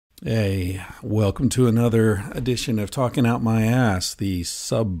Hey, welcome to another edition of Talking Out My Ass, the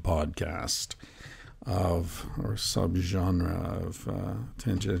sub-podcast or subgenre of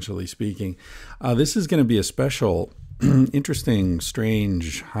Tangentially Speaking. This is going to be a special, interesting,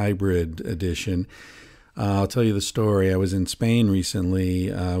 strange hybrid edition. I'll tell you the story. I was in Spain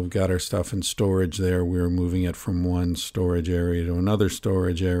recently. We got our stuff in storage there. We were moving it from one storage area to another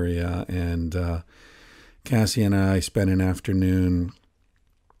storage area, and Cassie and I spent an afternoon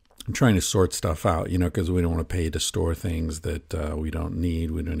trying to sort stuff out, because we don't want to pay to store things that we don't need.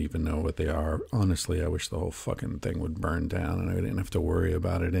 We don't even know what they are. Honestly, I wish the whole fucking thing would burn down and I didn't have to worry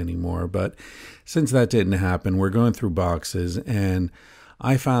about it anymore. But since that didn't happen, we're going through boxes, and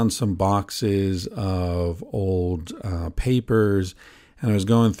I found some boxes of old papers, and I was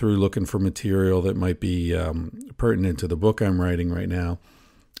going through looking for material that might be pertinent to the book I'm writing right now.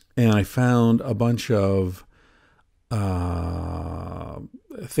 And I found a bunch of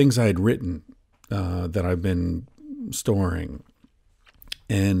things I had written that I've been storing.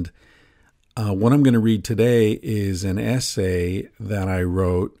 And what I'm going to read today is an essay that I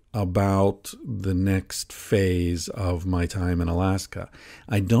wrote about the next phase of my time in Alaska.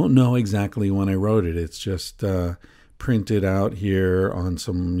 I don't know exactly when I wrote it. It's just printed out here on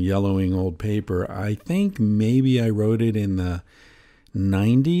some yellowing old paper. I think maybe I wrote it in the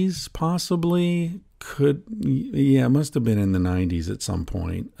 90s, possibly. It must have been in the 90s at some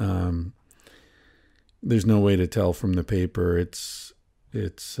point. There's no way to tell from the paper. It's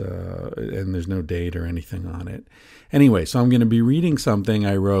and there's no date or anything on it. Anyway, so I'm going to be reading something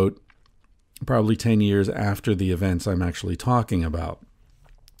I wrote probably 10 years after the events I'm actually talking about.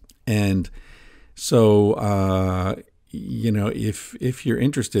 And so, if you're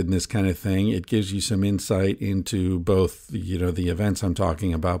interested in this kind of thing, it gives you some insight into both, the events I'm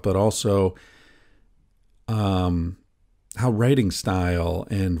talking about, but also how writing style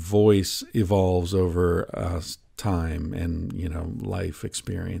and voice evolves over time and, life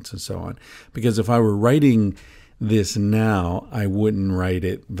experience and so on. Because if I were writing this now, I wouldn't write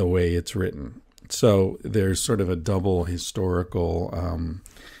it the way it's written. So there's sort of a double historical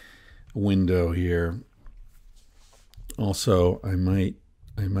window here. Also, I might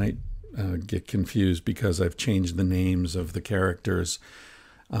get confused because I've changed the names of the characters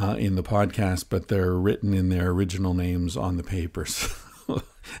in the podcast, but they're written in their original names on the papers.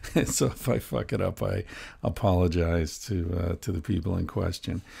 So if I fuck it up, I apologize to the people in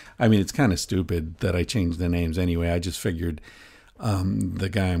question. I mean, it's kind of stupid that I changed the names anyway. I just figured the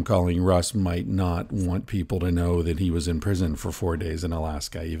guy I'm calling Russ might not want people to know that he was in prison for 4 days in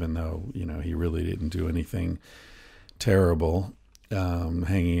Alaska, even though, he really didn't do anything terrible.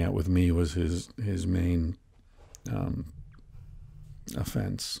 Hanging out with me was his main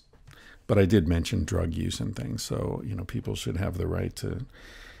offense. But I did mention drug use and things, so people should have the right to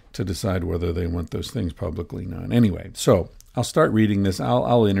decide whether they want those things publicly known. Anyway, so I'll start reading this.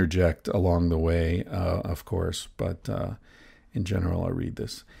 I'll interject along the way, of course, but in general, I'll read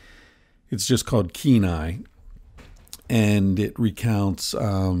this. It's just called Kenai, and it recounts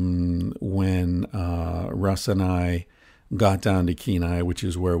when Russ and I got down to Kenai, which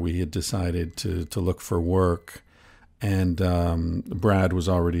is where we had decided to look for work. And Brad was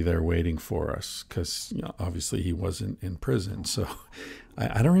already there waiting for us because obviously he wasn't in prison. So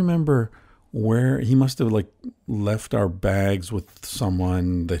I don't remember where he must have left our bags with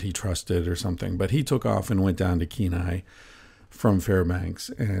someone that he trusted or something. But he took off and went down to Kenai from Fairbanks,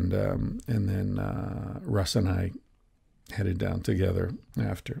 and then Russ and I headed down together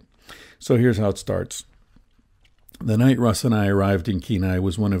after. So here's how it starts. The night Russ and I arrived in Kenai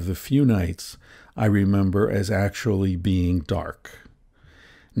was one of the few nights I remember as actually being dark.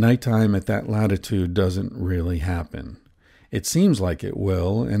 Nighttime at that latitude doesn't really happen. It seems like it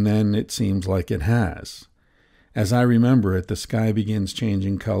will, and then it seems like it has. As I remember it, the sky begins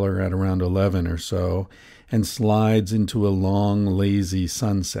changing color at around 11 or so and slides into a long, lazy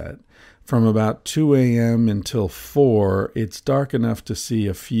sunset. From about 2 a.m. until 4, it's dark enough to see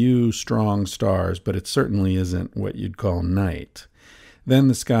a few strong stars, but it certainly isn't what you'd call night. Then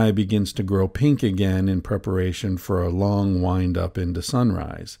the sky begins to grow pink again in preparation for a long wind-up into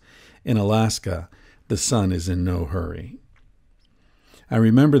sunrise. In Alaska, the sun is in no hurry. I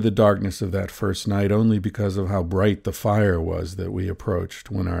remember the darkness of that first night only because of how bright the fire was that we approached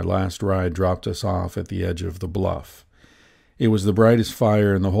when our last ride dropped us off at the edge of the bluff. It was the brightest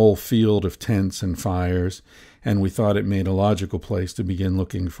fire in the whole field of tents and fires, and we thought it made a logical place to begin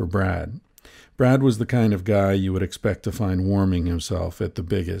looking for Brad. Brad was the kind of guy you would expect to find warming himself at the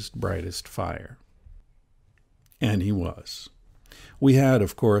biggest, brightest fire. And he was. We had,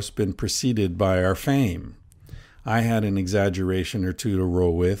 of course, been preceded by our fame. I had an exaggeration or two to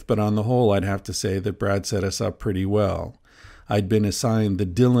roll with, but on the whole, I'd have to say that Brad set us up pretty well. I'd been assigned the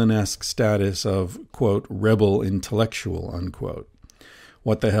Dylan-esque status of, quote, rebel intellectual, unquote.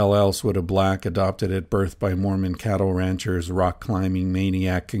 What the hell else would a black, adopted at birth by Mormon cattle ranchers, rock-climbing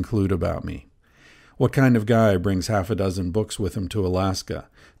maniac conclude about me? What kind of guy brings half a dozen books with him to Alaska,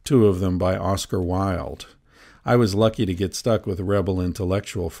 2 of them by Oscar Wilde? I was lucky to get stuck with rebel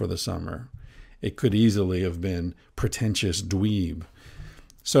intellectual for the summer. It could easily have been pretentious dweeb.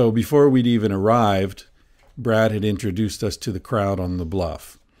 So before we'd even arrived, Brad had introduced us to the crowd on the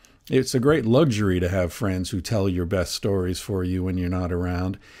bluff. It's a great luxury to have friends who tell your best stories for you when you're not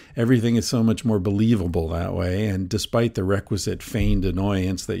around. Everything is so much more believable that way, and despite the requisite feigned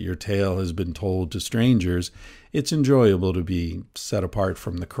annoyance that your tale has been told to strangers, it's enjoyable to be set apart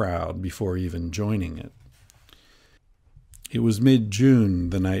from the crowd before even joining it. It was mid-June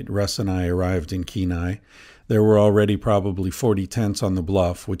the night Russ and I arrived in Kenai. There were already probably 40 tents on the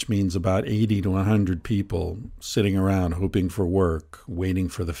bluff, which means about 80 to 100 people sitting around hoping for work, waiting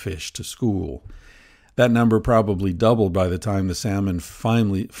for the fish to school. That number probably doubled by the time the salmon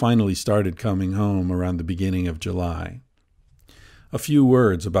finally started coming home around the beginning of July. A few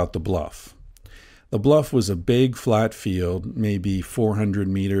words about the bluff. The bluff was a big, flat field, maybe 400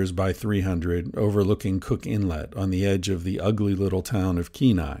 meters by 300, overlooking Cook Inlet on the edge of the ugly little town of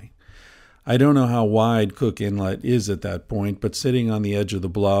Kenai. I don't know how wide Cook Inlet is at that point, but sitting on the edge of the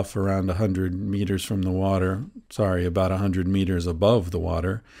bluff around 100 meters from the water, about 100 meters above the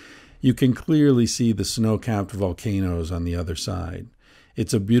water, you can clearly see the snow-capped volcanoes on the other side.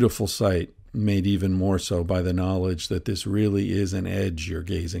 It's a beautiful sight, made even more so by the knowledge that this really is an edge you're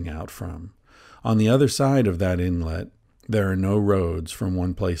gazing out from. On the other side of that inlet, there are no roads from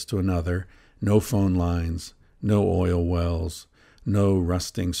one place to another, no phone lines, no oil wells, no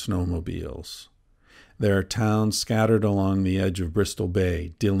rusting snowmobiles. There are towns scattered along the edge of Bristol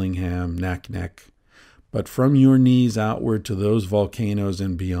Bay, Dillingham, Naknek. But from your knees outward to those volcanoes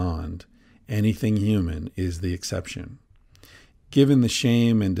and beyond, anything human is the exception. Given the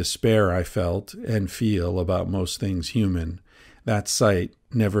shame and despair I felt and feel about most things human, that sight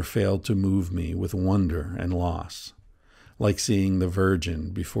never failed to move me with wonder and loss, like seeing the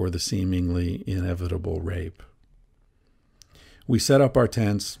Virgin before the seemingly inevitable rape. We set up our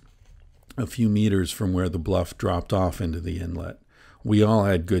tents a few meters from where the bluff dropped off into the inlet. We all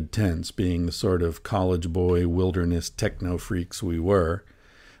had good tents, being the sort of college boy wilderness techno freaks we were.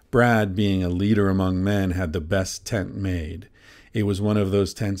 Brad, being a leader among men, had the best tent made. It was one of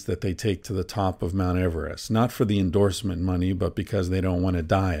those tents that they take to the top of Mount Everest, not for the endorsement money, but because they don't want to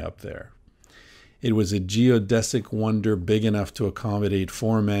die up there. It was a geodesic wonder big enough to accommodate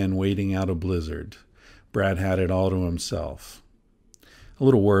 4 men waiting out a blizzard. Brad had it all to himself. A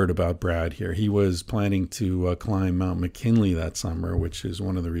little word about Brad here. He was planning to climb Mount McKinley that summer, which is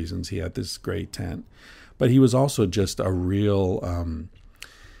one of the reasons he had this great tent. But he was also just a real...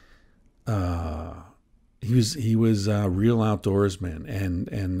 He was a real outdoorsman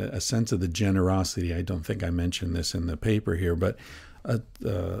and a sense of the generosity. I don't think I mentioned this in the paper here, but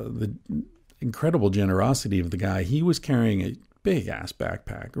the incredible generosity of the guy. He was carrying a big-ass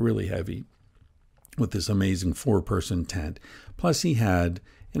backpack, really heavy, with this amazing 4-person tent. Plus he had,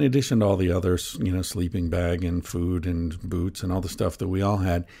 in addition to all the other, sleeping bag and food and boots and all the stuff that we all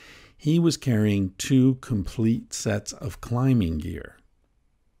had, he was carrying 2 complete sets of climbing gear,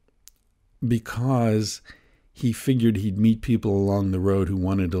 because he figured he'd meet people along the road who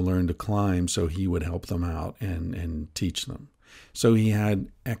wanted to learn to climb, so he would help them out and teach them. So he had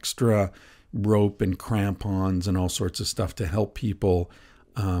extra rope and crampons and all sorts of stuff to help people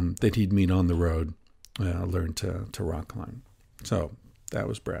that he'd meet on the road learn to rock climb. So that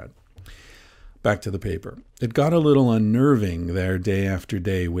was Brad. Back to the paper. It got a little unnerving there day after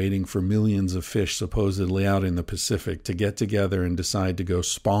day, waiting for millions of fish supposedly out in the Pacific to get together and decide to go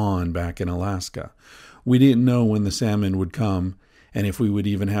spawn back in Alaska. We didn't know when the salmon would come and if we would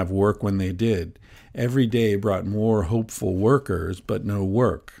even have work when they did. Every day brought more hopeful workers, but no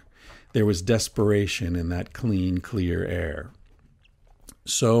work. There was desperation in that clean, clear air.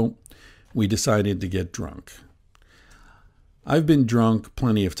 So we decided to get drunk. I've been drunk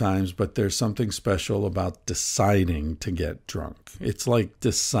plenty of times, but there's something special about deciding to get drunk. It's like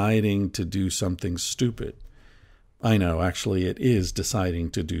deciding to do something stupid. I know, actually, it is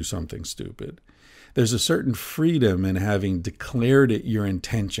deciding to do something stupid. There's a certain freedom in having declared it your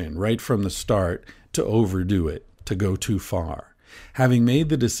intention right from the start to overdo it, to go too far. Having made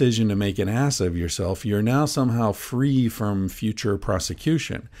the decision to make an ass of yourself, you're now somehow free from future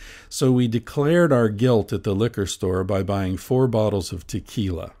prosecution. So we declared our guilt at the liquor store by buying 4 bottles of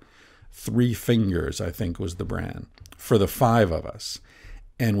tequila. Three Fingers, I think, was the brand, for the five of us.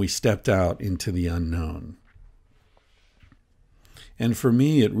 And we stepped out into the unknown. And for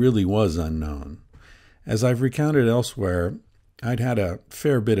me, it really was unknown. As I've recounted elsewhere, I'd had a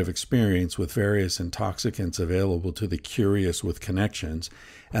fair bit of experience with various intoxicants available to the curious with connections,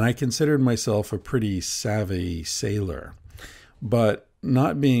 and I considered myself a pretty savvy sailor. But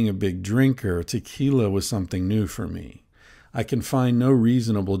not being a big drinker, tequila was something new for me. I can find no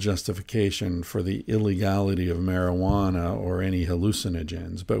reasonable justification for the illegality of marijuana or any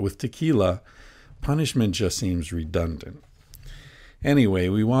hallucinogens, but with tequila, punishment just seems redundant. Anyway,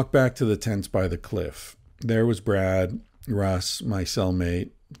 we walked back to the tents by the cliff. There was Brad, Russ, my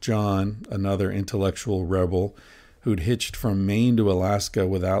cellmate, John, another intellectual rebel who'd hitched from Maine to Alaska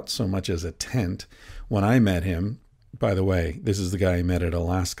without so much as a tent. When I met him, by the way, this is the guy I met at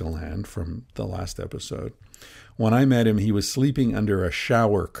Alaska Land from the last episode. When I met him, he was sleeping under a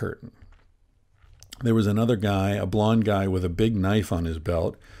shower curtain. There was another guy, a blonde guy with a big knife on his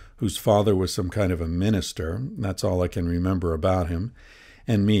belt, whose father was some kind of a minister. That's all I can remember about him.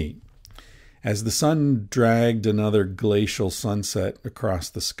 And me. As the sun dragged another glacial sunset across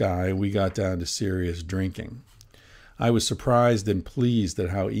the sky, we got down to serious drinking. I was surprised and pleased at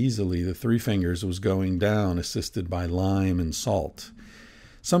how easily the Three Fingers was going down, assisted by lime and salt.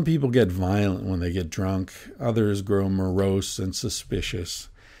 Some people get violent when they get drunk. Others grow morose and suspicious.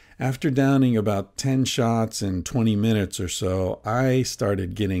 After downing about 10 shots in 20 minutes or so, I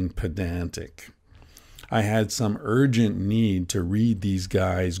started getting pedantic. I had some urgent need to read these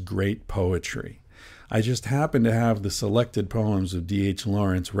guys' great poetry. I just happened to have the selected poems of D.H.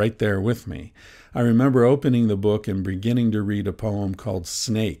 Lawrence right there with me. I remember opening the book and beginning to read a poem called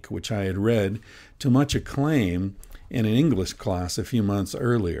Snake, which I had read to much acclaim in an English class a few months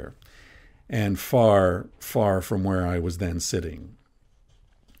earlier, and far, far from where I was then sitting.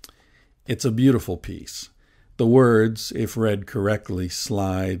 It's a beautiful piece. The words, if read correctly,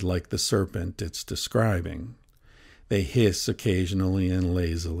 slide like the serpent it's describing. They hiss occasionally and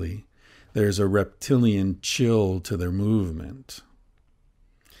lazily. There's a reptilian chill to their movement.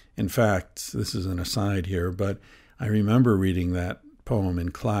 In fact, this is an aside here, but I remember reading that poem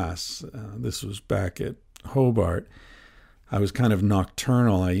in class. This was back at Hobart. I was kind of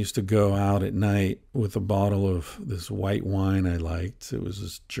nocturnal. I used to go out at night with a bottle of this white wine I liked. It was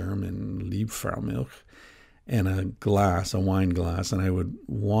this German Liebfraumilch, and a wine glass, and I would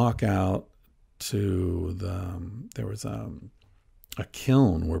walk out to there was a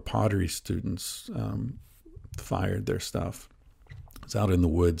kiln where pottery students fired their stuff. It's out in the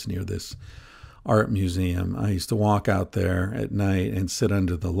woods near this art museum. I used to walk out there at night and sit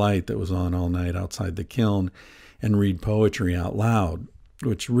under the light that was on all night outside the kiln and read poetry out loud,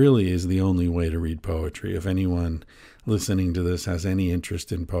 which really is the only way to read poetry. If anyone listening to this has any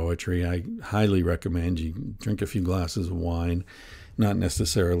interest in poetry, I highly recommend you drink a few glasses of wine, not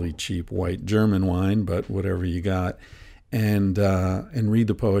necessarily cheap white German wine, but whatever you got, and read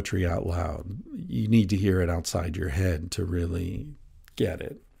the poetry out loud. You need to hear it outside your head to really get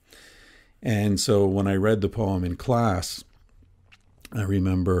it. And so when I read the poem in class, I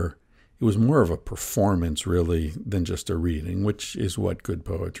remember it was more of a performance, really, than just a reading, which is what good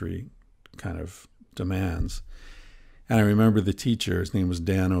poetry kind of demands. And I remember the teacher, his name was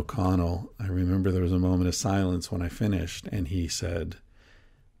Dan O'Connell. I remember there was a moment of silence when I finished, and he said,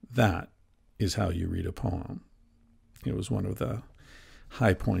 "That is how you read a poem." It was one of the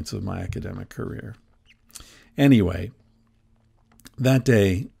high points of my academic career. Anyway, that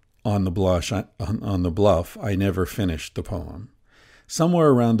day on the bluff, I never finished the poem. Somewhere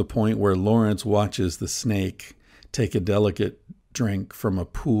around the point where Lawrence watches the snake take a delicate drink from a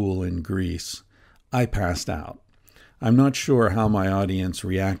pool in Greece, I passed out. I'm not sure how my audience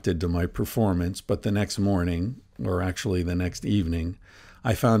reacted to my performance, but the next morning, or actually the next evening,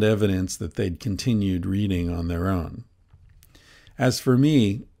 I found evidence that they'd continued reading on their own. As for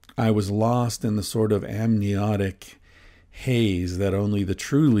me, I was lost in the sort of amniotic haze that only the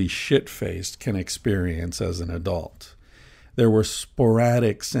truly shit-faced can experience as an adult. There were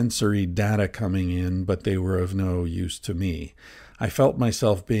sporadic sensory data coming in, but they were of no use to me. I felt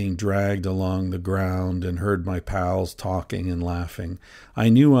myself being dragged along the ground and heard my pals talking and laughing. I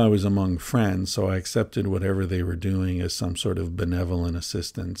knew I was among friends, so I accepted whatever they were doing as some sort of benevolent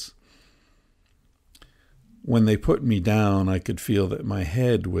assistance. When they put me down, I could feel that my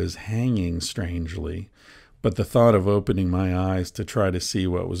head was hanging strangely, but the thought of opening my eyes to try to see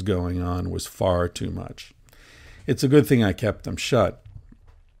what was going on was far too much. It's a good thing I kept them shut.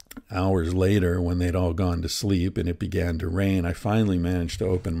 Hours later, when they'd all gone to sleep and it began to rain, I finally managed to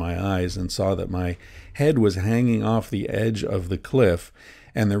open my eyes and saw that my head was hanging off the edge of the cliff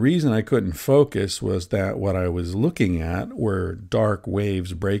And the reason I couldn't focus was that what I was looking at were dark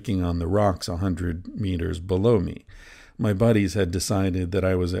waves breaking on the rocks 100 meters below me. My buddies had decided that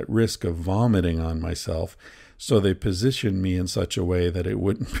I was at risk of vomiting on myself, so they positioned me in such a way that it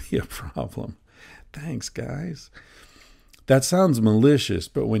wouldn't be a problem. Thanks, guys. That sounds malicious,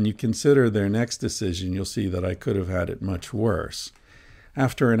 but when you consider their next decision, you'll see that I could have had it much worse.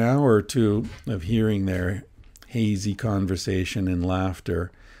 After an hour or two of hearing their hazy conversation and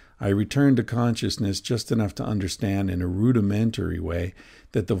laughter, I returned to consciousness just enough to understand in a rudimentary way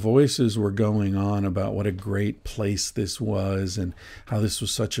that the voices were going on about what a great place this was and how this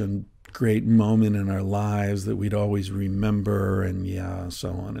was such a great moment in our lives that we'd always remember, and so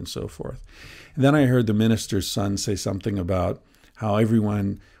on and so forth. And then I heard the minister's son say something about how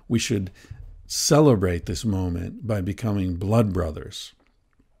we should celebrate this moment by becoming blood brothers.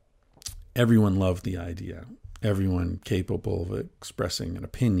 Everyone loved the idea. Everyone capable of expressing an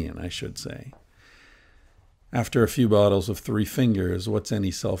opinion, I should say. After a few bottles of Three Fingers, what's any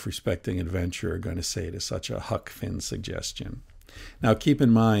self-respecting adventurer going to say to such a Huck Finn suggestion? Now, keep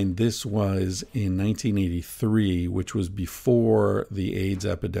in mind, this was in 1983, which was before the AIDS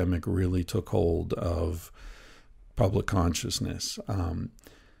epidemic really took hold of public consciousness.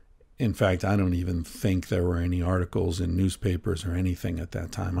 In fact, I don't even think there were any articles in newspapers or anything at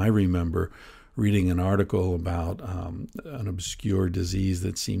that time. I remember reading an article about an obscure disease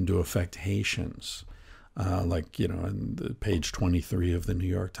that seemed to affect Haitians, in the page 23 of the New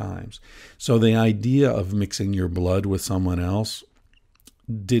York Times. So the idea of mixing your blood with someone else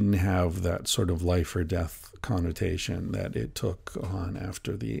didn't have that sort of life or death connotation that it took on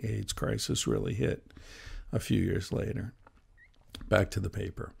after the AIDS crisis really hit a few years later. Back to the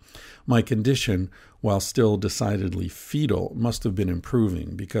paper. My condition, while still decidedly fetal, must have been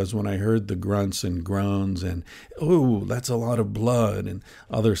improving, because when I heard the grunts and groans and, "Oh, that's a lot of blood," and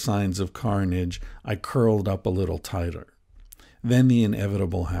other signs of carnage, I curled up a little tighter. Then the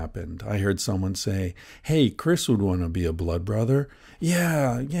inevitable happened. I heard someone say, "Hey, Chris would want to be a blood brother."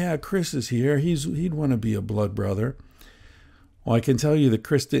 Yeah, Chris is here. He'd want to be a blood brother. Well, I can tell you that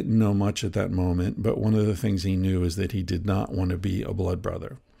Chris didn't know much at that moment, but one of the things he knew is that he did not want to be a blood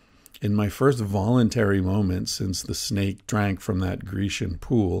brother. In my first voluntary moment since the snake drank from that Grecian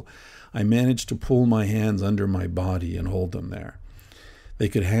pool, I managed to pull my hands under my body and hold them there. They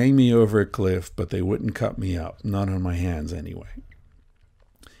could hang me over a cliff, but they wouldn't cut me up, not on my hands anyway.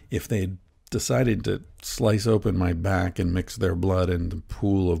 If they'd decided to slice open my back and mix their blood in the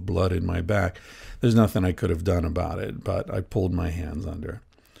pool of blood in my back, there's nothing I could have done about it, but I pulled my hands under.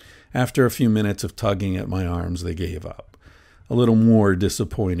 After a few minutes of tugging at my arms, they gave up. A little more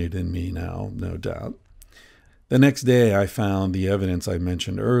disappointed in me now, no doubt. The next day, I found the evidence I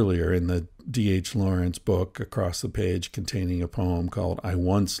mentioned earlier in the D.H. Lawrence book across the page containing a poem called "I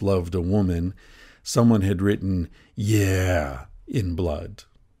Once Loved a Woman." Someone had written, "Yeah," in blood.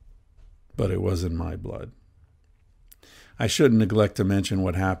 But it wasn't my blood. I shouldn't neglect to mention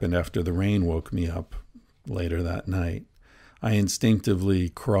what happened after the rain woke me up later that night. I instinctively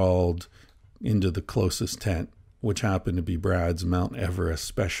crawled into the closest tent, which happened to be Brad's Mount Everest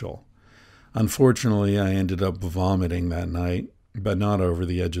special. Unfortunately, I ended up vomiting that night, but not over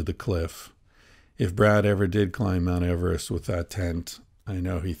the edge of the cliff. If Brad ever did climb Mount Everest with that tent, I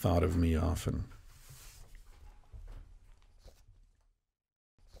know he thought of me often.